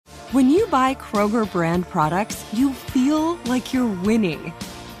When you buy Kroger brand products, you feel like you're winning.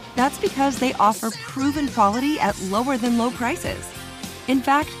 That's because they offer proven quality at lower than low prices. In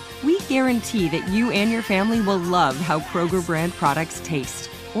fact, we guarantee that you and your family will love how Kroger brand products taste,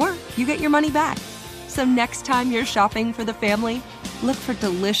 or you get your money back. So next time you're shopping for the family, look for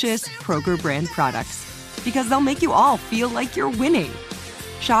delicious Kroger brand products, because they'll make you all feel like you're winning.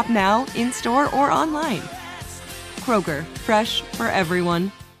 Shop now, in-store, or online. Kroger, fresh for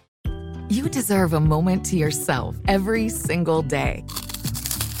everyone. You deserve a moment to yourself every single day.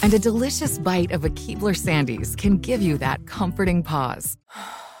 And a delicious bite of a Keebler Sandies can give you that comforting pause.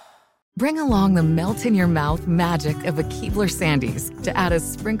 Bring along the melt-in-your-mouth magic of a Keebler Sandies to add a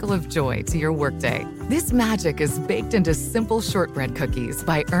sprinkle of joy to your workday. This magic is baked into simple shortbread cookies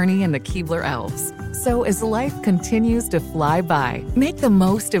by Ernie and the Keebler Elves. So as life continues to fly by, make the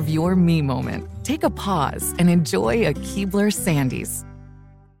most of your me moment. Take a pause and enjoy a Keebler Sandies.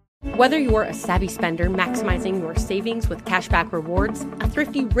 Whether you're a savvy spender maximizing your savings with cashback rewards, a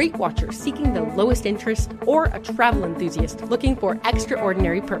thrifty rate watcher seeking the lowest interest, or a travel enthusiast looking for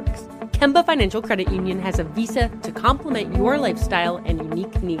extraordinary perks, Kemba Financial Credit Union has a visa to complement your lifestyle and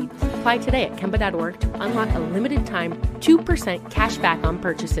unique needs. Apply today at Kemba.org to unlock a limited time 2% cash back on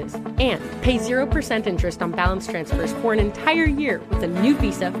purchases and pay 0% interest on balance transfers for an entire year with a new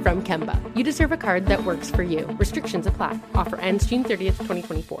visa from Kemba. You deserve a card that works for you. Restrictions apply. Offer ends June 30th,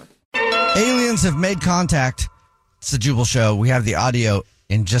 2024. Aliens have made contact. It's the Jubal Show. We have the audio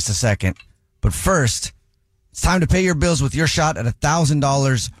in just a second. But first, it's time to pay your bills with your shot at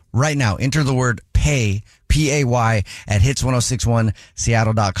 $1,000 right now. Enter the word PAY, P-A-Y, at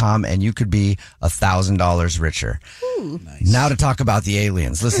hits1061seattle.com, and you could be $1,000 richer. Ooh, nice. Now to talk about the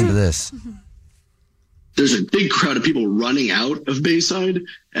aliens. Listen to this. There's a big crowd of people running out of Bayside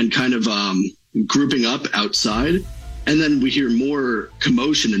and kind of grouping up outside. And then we hear more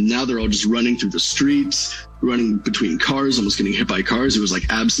commotion, and now they're all just running through the streets, running between cars, almost getting hit by cars. It was like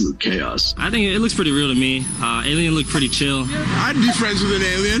absolute chaos. I think it looks pretty real to me. Alien looked pretty chill. I'd be friends with an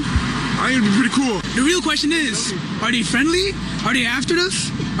alien. I think it'd be pretty cool. The real question is, are they friendly? Are they after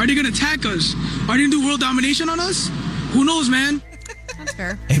us? Are they going to attack us? Are they going to do world domination on us? Who knows, man? That's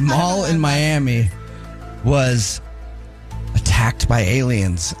fair. A mall in Miami was attacked by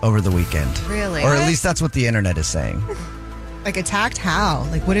aliens over the weekend. Really? Or at least that's what the internet is saying. Like attacked how?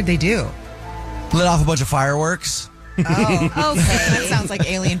 Like what did they do? Lit off a bunch of fireworks. Oh, okay. That sounds like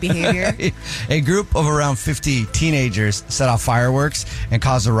alien behavior. A group of around 50 teenagers set off fireworks and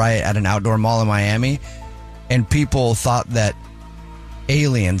caused a riot at an outdoor mall in Miami. And people thought that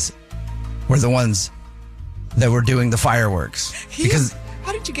aliens were the ones that were doing the fireworks. Because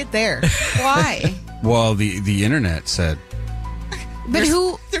how did you get there? Why? Well, the internet said. But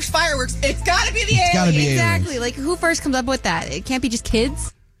there's fireworks. It's got to be the It's gotta be exactly. aliens. Like, who first comes up with that? It can't be just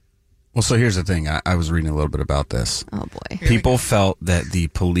kids. Well, so here's the thing. I was reading a little bit about this. Oh, boy. People felt that the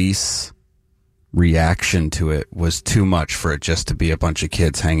police reaction to it was too much for it just to be a bunch of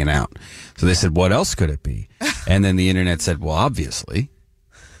kids hanging out. So they said, what else could it be? And then the internet said, well, obviously,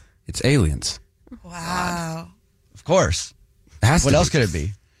 it's aliens. Wow. Of course. What else could it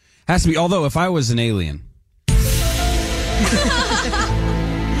be? Has to be. Although, if I was an alien,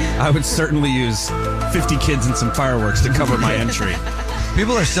 I would certainly use 50 kids and some fireworks to cover my entry.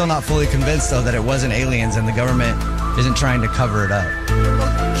 People are still not fully convinced, though, that it wasn't aliens and the government isn't trying to cover it up.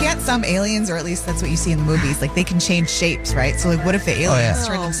 Well, can't some aliens, or at least that's what you see in the movies, like they can change shapes, right? So like what if the aliens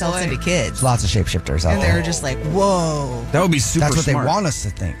turn themselves into kids? Lots of shapeshifters out And there. they're just like, whoa. That would be super That's what smart. they want us to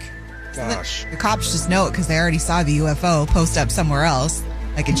think. Gosh. The cops just know it because they already saw the UFO post up somewhere else,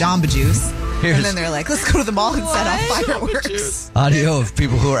 like a Jamba Juice. And then they're like, let's go to the mall and set off fireworks. Audio of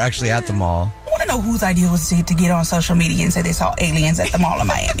people who are actually at the mall. I want to know whose idea was to get on social media and say they saw aliens at the mall in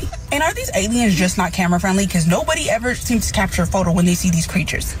Miami. And are these aliens just not camera friendly? Because nobody ever seems to capture a photo when they see these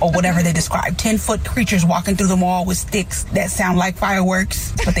creatures or whatever they describe. 10-foot creatures walking through the mall with sticks that sound like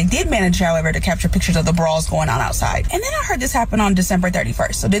fireworks. But they did manage, however, to capture pictures of the brawls going on outside. And then I heard this happen on December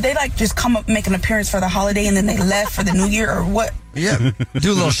 31st. So did they like just come up, make an appearance for the holiday and then they left for the new year or what? Yeah.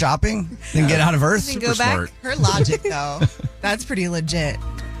 Do a little shopping, then get out of Earth. Then go back. Her logic, though, that's pretty legit.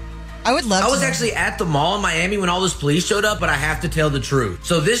 I would love to. I was actually at the mall in Miami when all those police showed up, but I have to tell the truth.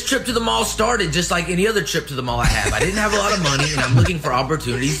 So this trip to the mall started just like any other trip to the mall I have. I didn't have a lot of money, and I'm looking for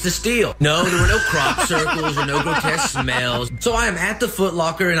opportunities to steal. No, there were no crop circles or no grotesque smells. So I am at the Foot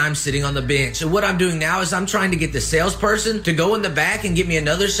Locker, and I'm sitting on the bench. And what I'm doing now is I'm trying to get the salesperson to go in the back and get me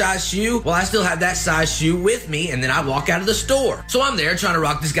another size shoe while I still have that size shoe with me, and then I walk out of the store. So I'm there trying to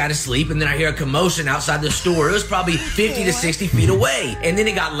rock this guy to sleep, and then I hear a commotion outside the store. It was probably 50 to 60 feet away. And then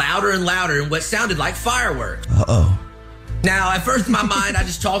it got louder and louder and what sounded like fireworks. Uh-oh. Now, at first in my mind, I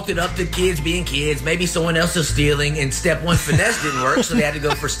just talked it up to kids being kids. Maybe someone else is stealing, and step 1, finesse didn't work, so they had to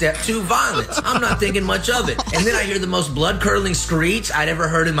go for step 2, violence. I'm not thinking much of it. And then I hear the most blood-curdling screech I'd ever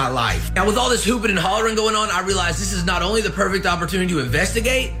heard in my life. Now, with all this hooping and hollering going on, I realized this is not only the perfect opportunity to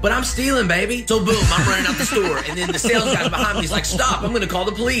investigate, but I'm stealing, baby. So boom, I'm running out the store, and then the sales guy behind me is like, stop, I'm going to call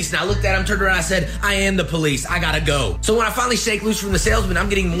the police. And I looked at him, turned around, I said, I am the police. I gotta go. So when I finally shake loose from the salesman, I'm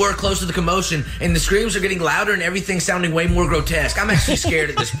getting more close to the commotion, and the screams are getting louder, and everything's sounding way more grotesque. I'm actually scared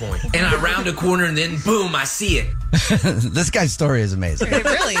at this point. And I round a corner, and then boom, I see it. This guy's story is amazing. It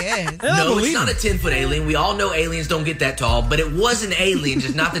really is. No, it's not a 10-foot alien. We all know aliens don't get that tall, but it was an alien,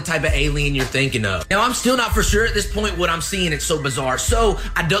 just not the type of alien you're thinking of. Now, I'm still not for sure at this point what I'm seeing. It's so bizarre. So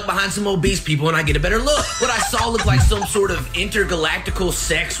I duck behind some obese people, and I get a better look. What I saw looked like some sort of intergalactical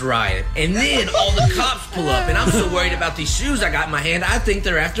sex riot. And then all the cops pull up, and I'm so worried about these shoes I got in my hand, I think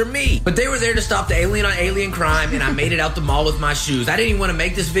they're after me. But they were there to stop the alien on alien crime, and I made it out the mall with my shoes. I didn't even want to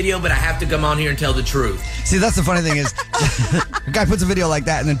make this video, but I have to come on here and tell the truth. See, that's the funny thing is, a guy puts a video like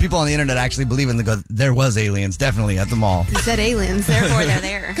that, and then people on the internet actually believe in there was aliens, definitely, at the mall. You said aliens, therefore they're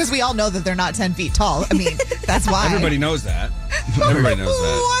there. Because we all know that they're not 10 feet tall. I mean, that's why. Everybody knows that. Everybody knows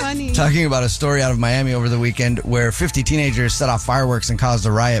that. Funny. Talking about a story out of Miami over the weekend where 50 teenagers set off fireworks and caused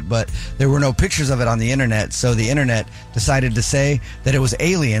a riot, but there were no pictures of it on the internet, so the internet decided to say that it was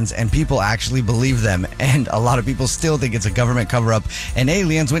aliens, and people actually believe them. And a lot of people still think it's a government cover-up, and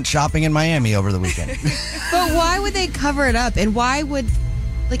aliens went shopping in Miami over the weekend. But why would they cover it up? And why would,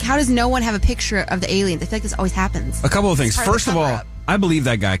 how does no one have a picture of the aliens? I feel like this always happens. A couple of things. First of all, cover-up. I believe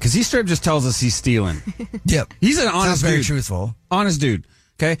that guy because he straight up just tells us he's stealing. Yep. He's an honest Sounds very dude. truthful. Honest dude.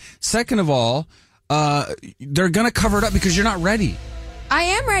 Okay. Second of all, they're going to cover it up because you're not ready. I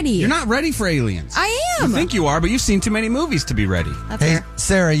am ready. You're not ready for aliens. I am. You think you are, but you've seen too many movies to be ready. That's Hey, fair.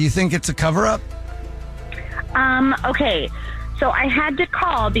 Sarah, you think it's a cover-up? Okay. So I had to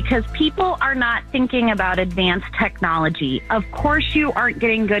call because people are not thinking about advanced technology. Of course you aren't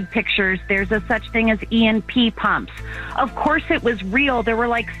getting good pictures. There's a such thing as EMP pumps. Of course it was real. There were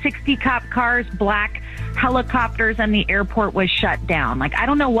like 60 cop cars, black helicopters, and the airport was shut down. I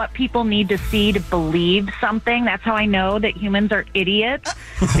don't know what people need to see to believe something. That's how I know that humans are idiots,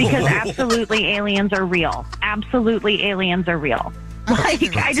 because absolutely aliens are real. Absolutely aliens are real. I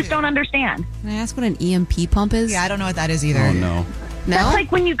just don't understand. Can I ask what an EMP pump is? Yeah, I don't know what that is either. Oh, no. That's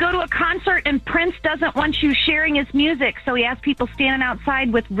like when you go to a concert and Prince doesn't want you sharing his music, so he has people standing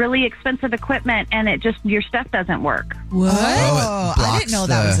outside with really expensive equipment, and your stuff doesn't work. What? Oh, it I didn't know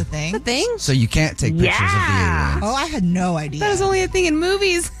that was a thing. The thing? So you can't take pictures of the aliens. Oh, I had no idea. That was only a thing in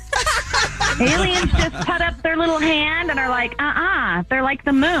movies. Aliens just put up their little hand and are like, they're like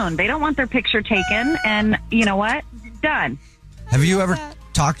the moon. They don't want their picture taken, and you know what? Done. Have you ever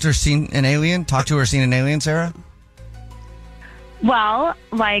talked to or seen an alien, Sarah? Well,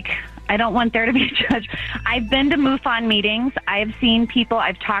 I don't want there to be a judge. I've been to MUFON meetings. I've seen people.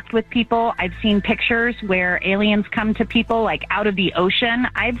 I've talked with people. I've seen pictures where aliens come to people, out of the ocean.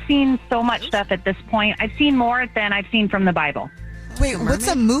 I've seen so much stuff at this point. I've seen more than I've seen from the Bible. Wait, what's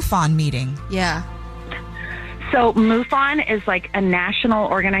a MUFON meeting? Yeah. So MUFON is a national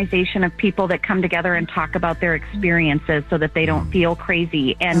organization of people that come together and talk about their experiences so that they don't feel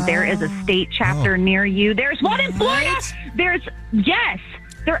crazy. And there is a state chapter near you. There's one in Florida. Yes,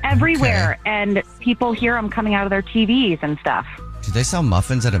 they're everywhere. Okay. And people hear them coming out of their TVs and stuff. Do they sell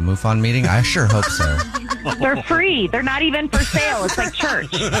muffins at a MUFON meeting? I sure hope so. They're free. They're not even for sale. It's like church.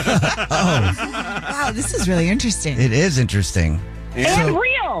 Oh. Wow, this is really interesting. It is interesting. And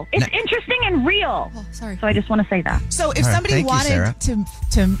real. It's interesting and real. Oh, sorry. So I just want to say that. So if somebody wanted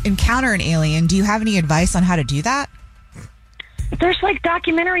to encounter an alien, do you have any advice on how to do that? There's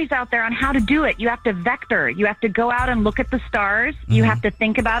documentaries out there on how to do it. You have to vector. You have to go out and look at the stars. Mm-hmm. You have to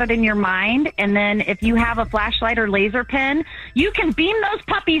think about it in your mind. And then if you have a flashlight or laser pen, you can beam those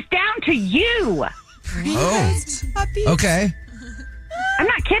puppies down to you. Oh. Okay. I'm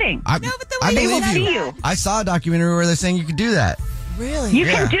not kidding. I believe you. I saw a documentary where they're saying you could do that. Really? You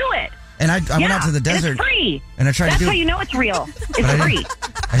can do it. And I went out to the desert. And it's free. And I tried That's to do how you know it's real. It's free.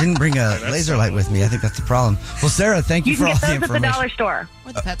 I didn't bring a laser light with me. I think that's the problem. Well, Sarah, thank you for all the information. You can get those at the dollar store.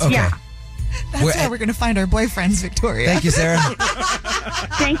 Or the pet Okay. Yeah. That's where we're going to find our boyfriends, Victoria. Thank you, Sarah.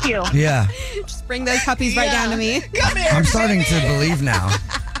 Thank you. Yeah. Just bring those puppies right down to me. Come here. I'm starting to believe now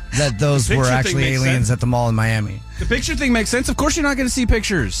that those were actually aliens at the mall in Miami. The picture thing makes sense. Of course you're not going to see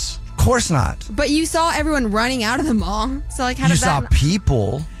pictures. Of course not. But you saw everyone running out of the mall. So how You does saw that...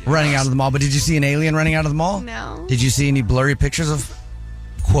 people running out of the mall, but did you see an alien running out of the mall? No. Did you see any blurry pictures of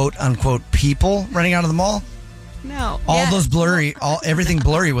quote-unquote people running out of the mall? No. Everything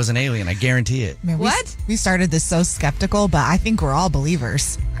blurry was an alien. I guarantee it. Man, What? We started this so skeptical, but I think we're all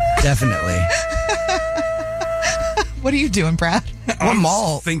believers. Definitely. What are you doing, Brad? What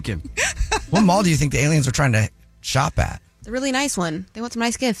mall? Thinking. What mall do you think the aliens were trying to shop at? It's a really nice one. They want some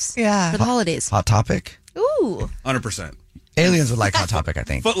nice gifts. Yeah. For the holidays. Hot Topic? Ooh. 100%. Aliens would like Hot Topic, I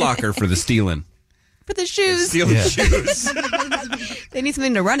think. Foot Locker for the stealing. For the shoes. Stealing Yeah. shoes. They need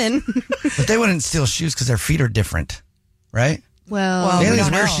something to run in. But they wouldn't steal shoes because their feet are different, right? Well, we aliens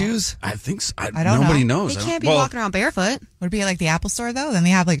don't wear know. shoes? I think so. I don't Nobody know. knows. they I can't be don't- walking around barefoot. Would it be like the Apple Store, though? Then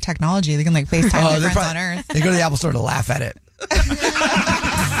they have like technology. They can like FaceTime their friends on Earth. They go to the Apple Store to laugh at it.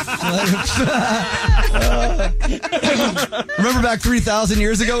 Remember back 3,000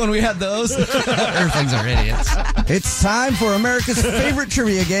 years ago when we had those? Earthlings are idiots. It's time for America's favorite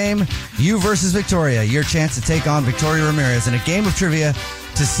trivia game, You versus Victoria. Your chance to take on Victoria Ramirez in a game of trivia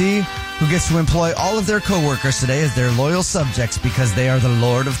to see who gets to employ all of their coworkers today as their loyal subjects because they are the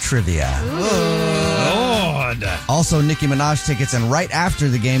Lord of Trivia. Lord. Also, Nicki Minaj tickets, and right after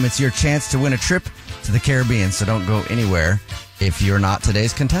the game, it's your chance to win a trip to the Caribbean, so don't go anywhere if you're not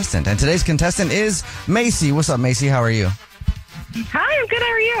today's contestant. And today's contestant is Macy. What's up, Macy? How are you? Hi, I'm good.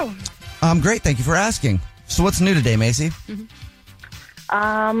 How are you? I'm great. Thank you for asking. So what's new today, Macy?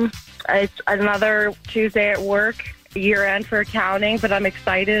 It's another Tuesday at work, year end for accounting, but I'm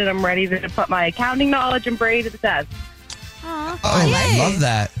excited and I'm ready to put my accounting knowledge and brain to the test. Aw. Oh, I Yay. love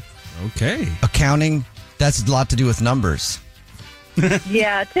that. Okay. Accounting, that's a lot to do with numbers.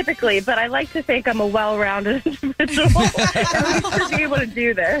 Yeah, typically, but I like to think I'm a well-rounded individual to be able to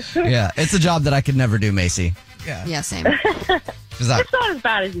do this. Yeah, it's a job that I could never do, Macy. Yeah, same. 'Cause It's not as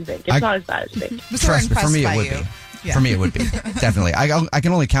bad as you think. It's not as bad as you think. So we're trust me, for impressed me by it would you. be. Yeah. For me it would be. Definitely. I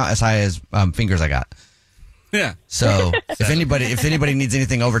can only count as high as fingers I got. Yeah. So if anybody needs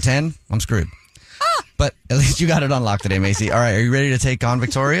anything over 10, I'm screwed. But at least you got it unlocked today, Macy. All right, are you ready to take on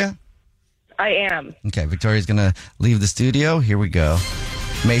Victoria? I am. Okay, Victoria's going to leave the studio. Here we go.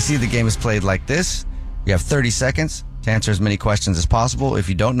 Macy, the game is played like this. You have 30 seconds to answer as many questions as possible. If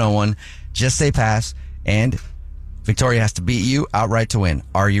you don't know one, just say pass. And Victoria has to beat you outright to win.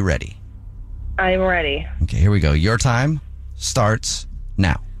 Are you ready? I'm ready. Okay, here we go. Your time starts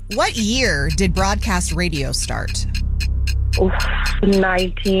now. What year did broadcast radio start?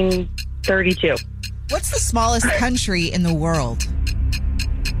 1932. What's the smallest country in the world?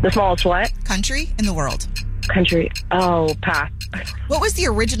 The smallest what? Country in the world. Country. Oh, pass. What was the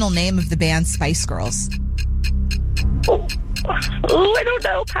original name of the band Spice Girls? Oh, I don't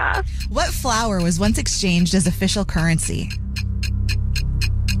know. Pass. What flower was once exchanged as official currency?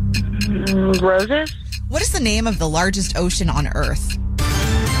 Roses. What is the name of the largest ocean on Earth?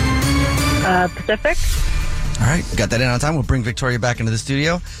 Pacific. All right, got that in on time. We'll bring Victoria back into the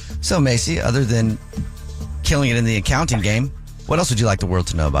studio. So, Macy, other than killing it in the accounting game, what else would you like the world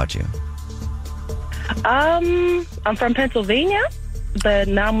to know about you? I'm from Pennsylvania, but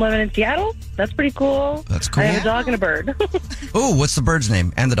now I'm living in Seattle. That's pretty cool. That's cool. I have a dog and a bird. Oh, what's the bird's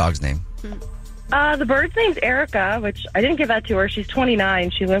name and the dog's name? The bird's name's Erica, which I didn't give that to her. She's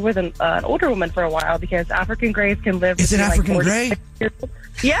 29. She lived with an older woman for a while because African grays can live. Is it between, African 40 gray? years old.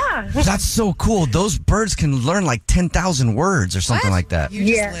 Yeah. That's so cool. Those birds can learn like 10,000 words or something like that.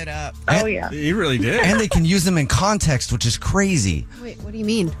 You just lit up. Oh, yeah. You really did. And they can use them in context, which is crazy. Wait, what do you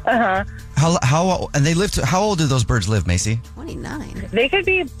mean? Uh-huh. And they live how old do those birds live, Macy? 29. They could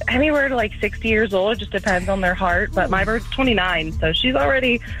be anywhere to like 60 years old. It just depends on their heart. But my bird's 29, so she's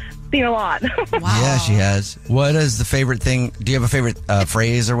already seen a lot. Yeah, she has. What is the favorite thing? Do you have a favorite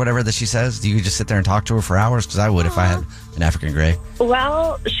phrase or whatever that she says? Do you just sit there and talk to her for hours? Because I would if I had an African gray.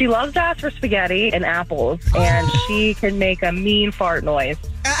 Well, she loves to ask for spaghetti and apples, and she can make a mean fart noise.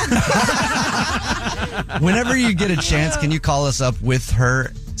 Whenever you get a chance, can you call us up with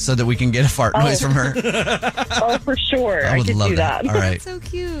her so that we can get a fart noise from her? Oh, for sure. I would could love do that. All right. So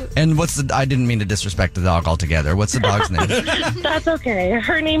cute. And I didn't mean to disrespect the dog altogether. What's the dog's name? That's okay.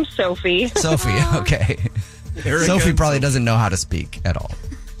 Her name's Sophie. Sophie, okay. Sophie probably doesn't know how to speak at all.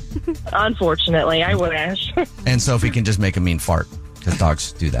 Unfortunately, I wish. And Sophie can just make a mean fart because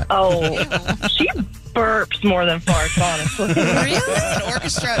dogs do that. Oh, she burps more than farts, honestly. Really? It's an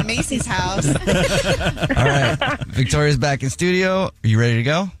orchestra at Macy's house. All right. Victoria's back in studio. Are you ready to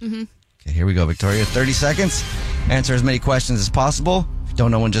go? Mm-hmm. Okay, here we go, Victoria. 30 seconds. Answer as many questions as possible. If you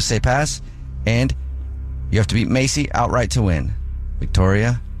don't know one, just say pass. And you have to beat Macy outright to win.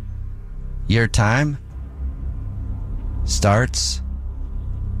 Victoria, your time starts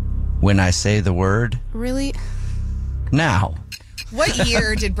when I say the word Really? now. What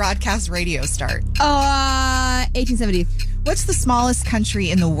year did broadcast radio start? 1870. What's the smallest country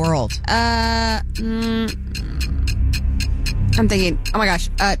in the world? I'm thinking, oh my gosh,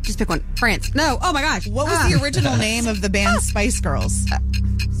 just pick one. France. No, oh my gosh. What was the original name of the band Spice Girls?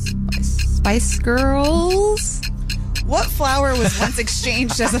 Spice Girls? What flower was once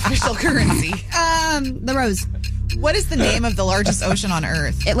exchanged as official currency? The rose. What is the name of the largest ocean on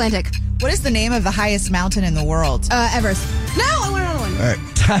Earth? Atlantic. What is the name of the highest mountain in the world? Everest. No, I want another one. All right,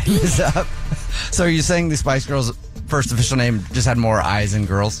 time is up. So are you saying the Spice Girls' first official name just had more eyes than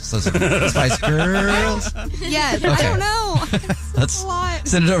girls? So it's Spice Girls? Yes, Okay. I don't know. Let's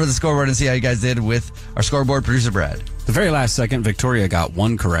send it over to the scoreboard and see how you guys did with our scoreboard producer, Brad. The very last second, Victoria got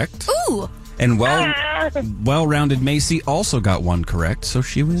one correct. Ooh. And well-rounded Macy also got one correct, so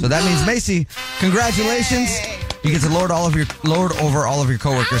she wins. So that means, Macy, congratulations. Yay. You get to lord over all of your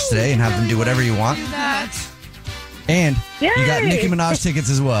coworkers today and have them do whatever you want. And you got Nicki Minaj tickets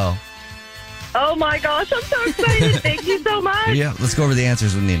as well. Oh my gosh, I'm so excited. Thank you so much. Yeah, let's go over the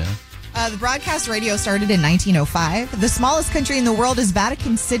answers with Nina. The broadcast radio started in 1905. The smallest country in the world is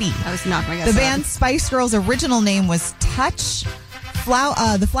Vatican City. I was not my guess. The band Spice Girls' original name was Touch.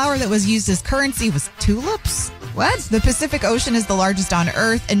 The flower that was used as currency was tulips. What? The Pacific Ocean is the largest on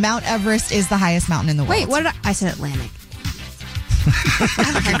Earth, and Mount Everest is the highest mountain in the world. Wait, what did I said Atlantic.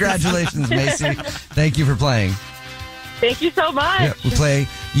 Congratulations, Macy. Thank you for playing. Thank you so much. Yeah, we play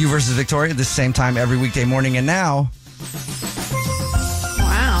You versus Victoria this same time every weekday morning. And now,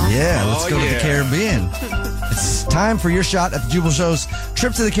 wow. Yeah, let's go to the Caribbean. It's time for your shot at the Jubal Show's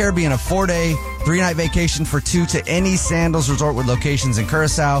trip to the Caribbean, a 4-day, 3-night vacation for two to any Sandals resort with locations in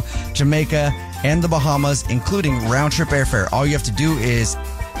Curacao, Jamaica, and the Bahamas, including round-trip airfare. All you have to do is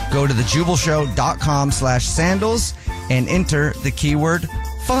go to thejubalshow.com/sandals and enter the keyword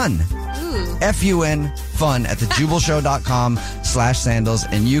fun. F-U-N, fun at thejubalshow.com/sandals,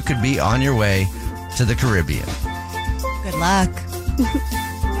 and you could be on your way to the Caribbean. Good luck.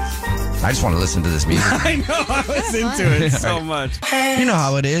 I just want to listen to this music. I know, I was into it so much. You know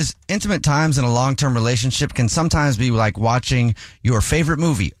how it is. Intimate times in a long-term relationship can sometimes be like watching your favorite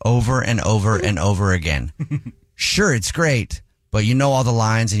movie over and over and over again. Sure, it's great, but you know all the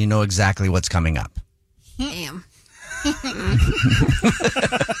lines and you know exactly what's coming up. Damn. I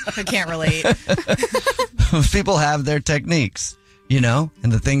can't relate. People have their techniques, you know,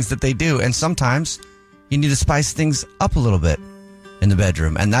 and the things that they do. And sometimes you need to spice things up a little bit in the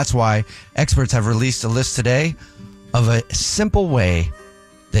bedroom. And that's why experts have released a list today of a simple way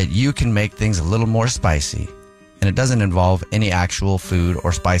that you can make things a little more spicy. And it doesn't involve any actual food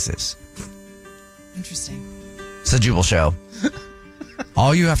or spices. Interesting. It's the Jubal Show.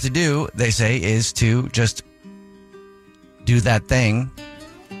 All you have to do, they say, is to just do that thing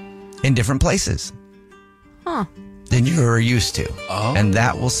in different places than you're used to. Oh. And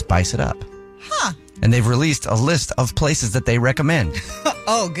that will spice it up. Huh. And they've released a list of places that they recommend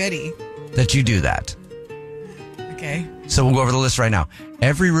Oh, goody. that you do that. Okay. So we'll go over the list right now.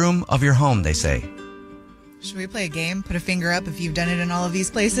 Every room of your home, they say. Should we play a game? Put a finger up if you've done it in all of these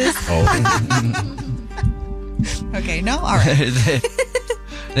places? Okay, no? All right.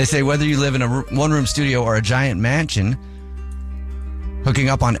 They say whether you live in a one-room studio or a giant mansion, hooking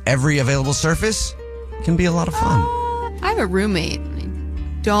up on every available surface can be a lot of fun. I have a roommate. I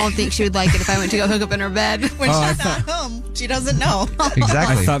don't think she would like it if I went to go hook up in her bed. When she's not home, she doesn't know.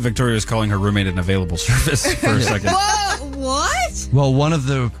 Exactly. I thought Victoria was calling her roommate an available service for a second. Whoa, what? Well, one of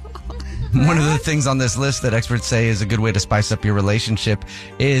the things on this list that experts say is a good way to spice up your relationship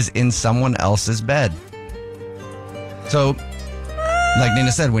is in someone else's bed. So, like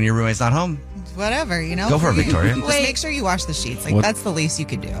Nina said, when your roommate's not home, Whatever, you know? Go for it, Victoria. Just make sure you wash the sheets. Like, that's the least you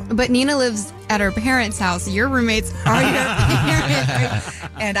could do. But Nina lives at her parents' house. Your roommates are your parents.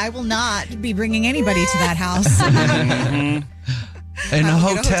 And I will not be bringing anybody to that house. In a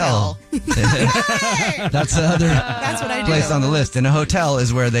hotel. That's the other what I do. place on the list. In a hotel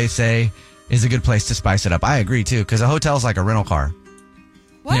is where they say is a good place to spice it up. I agree too, because a hotel's like a rental car.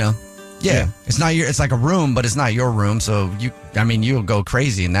 What? You know? Yeah. It's not it's like a room, but it's not your room. So you'll go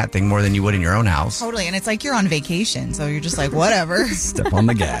crazy in that thing more than you would in your own house. Totally. And it's like you're on vacation. So you're just like, whatever. Step on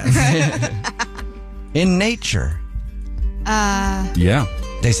the gas. In nature. Yeah.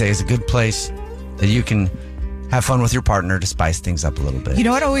 They say is a good place that you can have fun with your partner to spice things up a little bit. You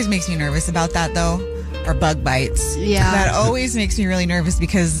know what always makes me nervous about that, though? Are bug bites. Yeah. That always makes me really nervous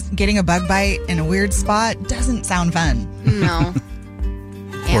because getting a bug bite in a weird spot doesn't sound fun. No.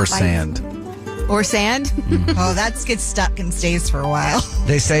 Or sand. Or sand? Oh, that gets stuck and stays for a while.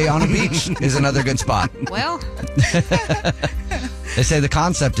 They say on a beach is another good spot. Well. They say the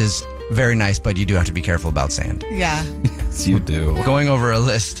concept is very nice, but you do have to be careful about sand. Yeah. Yes, you do. Going over a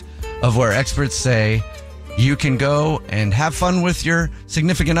list of where experts say you can go and have fun with your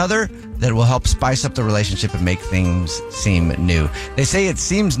significant other that will help spice up the relationship and make things seem new. They say it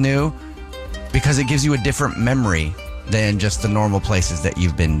seems new because it gives you a different memory than just the normal places that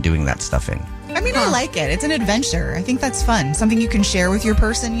you've been doing that stuff in. I mean, I like it. It's an adventure. I think that's fun. Something you can share with your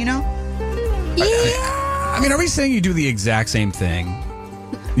person, you know? Yeah. I mean, are we saying you do the exact same thing?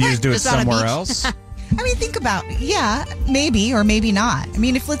 You just do it Just on a somewhere beach? else? I mean, think about, maybe or maybe not. I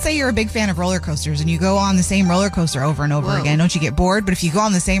mean, if let's say you're a big fan of roller coasters and you go on the same roller coaster over and over again, don't you get bored? But if you go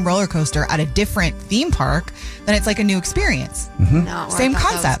on the same roller coaster at a different theme park, then it's like a new experience. Mm-hmm. No, Same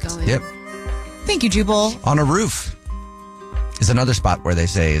concept. Yep. Thank you, Jubal. On a roof is another spot where they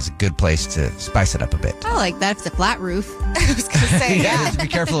say is a good place to spice it up a bit. I like that. It's a flat roof. I was going to say, yeah. Just be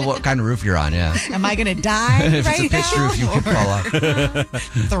careful of what kind of roof you're on, yeah. Am I going to die If right it's a pitched now? roof, you could fall off.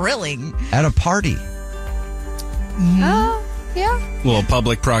 Thrilling. At a party. Oh, yeah. A little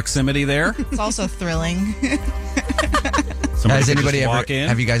public proximity there. It's also thrilling. Somebody Has could anybody just ever, walk in.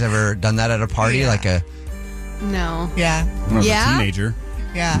 have you guys ever done that at a party? Yeah. Like a, No. Yeah. When I was Yeah? a teenager.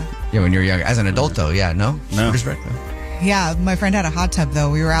 Yeah. yeah, when you're young. As an adult, though, yeah, no? No. Respect. Yeah, my friend had a hot tub,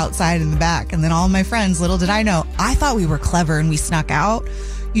 though. We were outside in the back, and then all my friends, little did I know, I thought we were clever and we snuck out.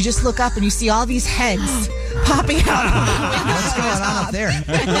 You just look up and you see all these heads popping out. What's going on up there?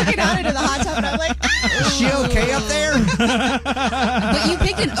 I'm looking out into the hot tub, and I'm like, Is she okay up there? But you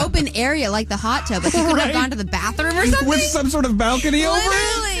picked an open area like the hot tub. Like you could have gone to the bathroom or something. With some sort of balcony over it?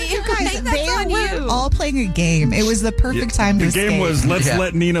 Literally. you guys, Think that's they on were you. all playing a game. It was the perfect time to The game escape. was let's Yeah.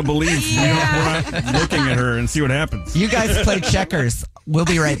 let Nina believe we're not looking at her and see what happens. You guys play checkers. We'll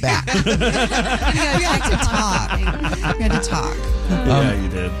be right back. We had to talk. We had to talk. Yeah, you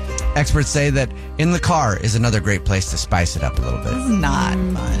did. Experts say that in the car is another great place to spice it up a little bit. It's not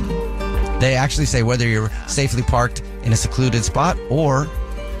fun. They actually say whether you're safely parked in a secluded spot or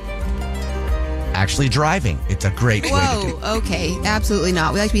actually driving, it's a great way to do it. Whoa, okay. Absolutely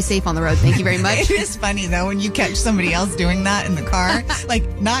not. We like to be safe on the road. Thank you very much. It is funny, though, when you catch somebody else doing that in the car. Like,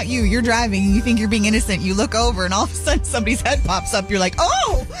 not you. You're driving and you think you're being innocent. You look over and all of a sudden somebody's head pops up. You're like,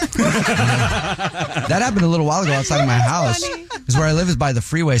 oh! That happened a little while ago outside of my house. Because where I live is by the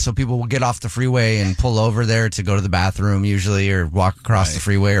freeway, so people will get off the freeway and pull over there to go to the bathroom usually or walk across the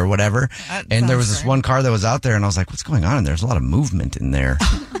freeway or whatever. And there was this one car that was out there and I was like, what's going on in there? There's a lot of movement in there.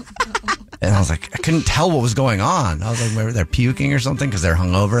 And I was like, I couldn't tell what was going on. I was like, maybe they're puking or something because they're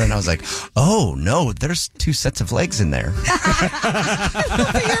hungover. And I was like, oh, no, there's 2 sets of legs in there. Your first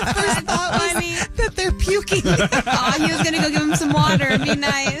thought was that they're puking. Oh, he was going to go give him some water and be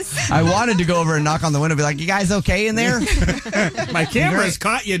nice. I wanted to go over and knock on the window and be like, you guys okay in there? My camera's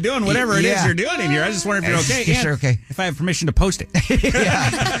caught you doing whatever it is you're doing in here. I just wonder if you're okay. Yeah, Sure, okay. If I have permission to post it.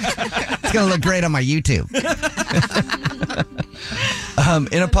 It's going to look great on my YouTube.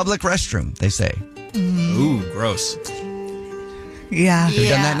 In a public restroom, they say. Ooh, gross. Yeah. Have you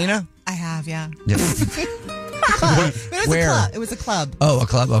done that, Nina? I have, yeah. Yep. It was Where? a club. It was a club. Oh, a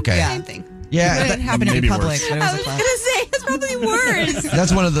club? Okay. Yeah. Same thing. Yeah, It didn't happen to be maybe public, worse. but it I was was a going club. to say, it's probably worse.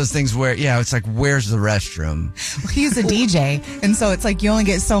 that's one of those things where, yeah, it's like, where's the restroom? He's a DJ, and so it's like you only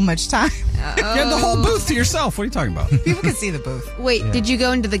get so much time. You had the whole booth to yourself. What are you talking about? People can see the booth. Wait, did you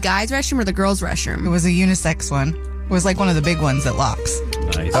go into the guys' restroom or the girls' It restroom? was a unisex one. It was like one of the big ones that locks.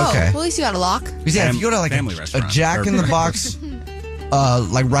 Nice. Oh, Okay. well, at least you got a lock. Because, yeah, if you go to like Family a restaurant. Jack in the Box,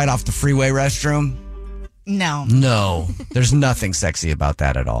 like right off the freeway restroom, No. no, there's nothing sexy about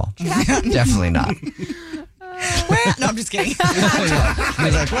that at all. Definitely not. No, I'm just kidding. He's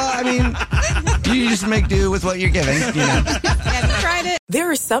like, well, I mean, you just make do with what you're given, you know. Have you tried it? There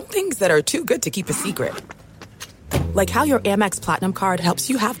are some things that are too good to keep a secret. Like how your Amex Platinum card helps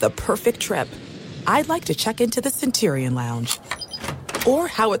you have the perfect trip. I'd like to check into the Centurion Lounge. Or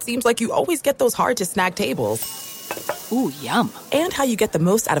how it seems like you always get those hard-to-snag tables. Ooh, yum. And how you get the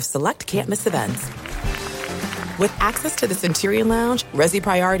most out of select can't-miss events. With access to the Centurion Lounge, Resi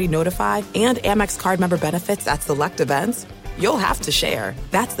Priority Notify, and Amex card member benefits at select events, you'll have to share.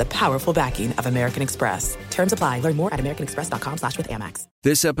 That's the powerful backing of American Express. Terms apply. Learn more at americanexpress.com/withAmex.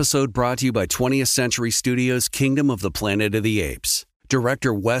 This episode brought to you by 20th Century Studios' Kingdom of the Planet of the Apes.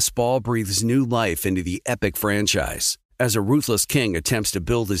 Director Wes Ball breathes new life into the epic franchise. As a ruthless king attempts to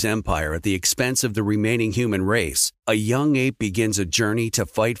build his empire at the expense of the remaining human race, a young ape begins a journey to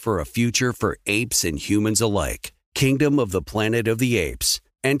fight for a future for apes and humans alike. Kingdom of the Planet of the Apes.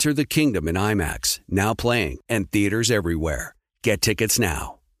 Enter the kingdom in IMAX, now playing, and theaters everywhere. Get tickets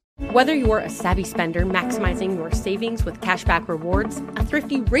now. Whether you're a savvy spender maximizing your savings with cashback rewards, a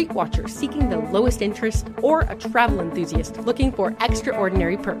thrifty rate watcher seeking the lowest interest, or a travel enthusiast looking for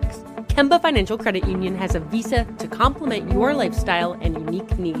extraordinary perks, Kemba Financial Credit Union has a visa to complement your lifestyle and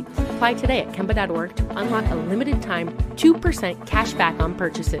unique needs. Apply today at Kemba.org to unlock a limited-time 2% cash back on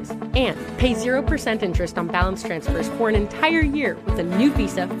purchases and pay 0% interest on balance transfers for an entire year with a new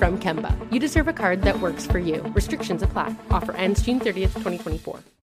visa from Kemba. You deserve a card that works for you. Restrictions apply. Offer ends June 30th, 2024.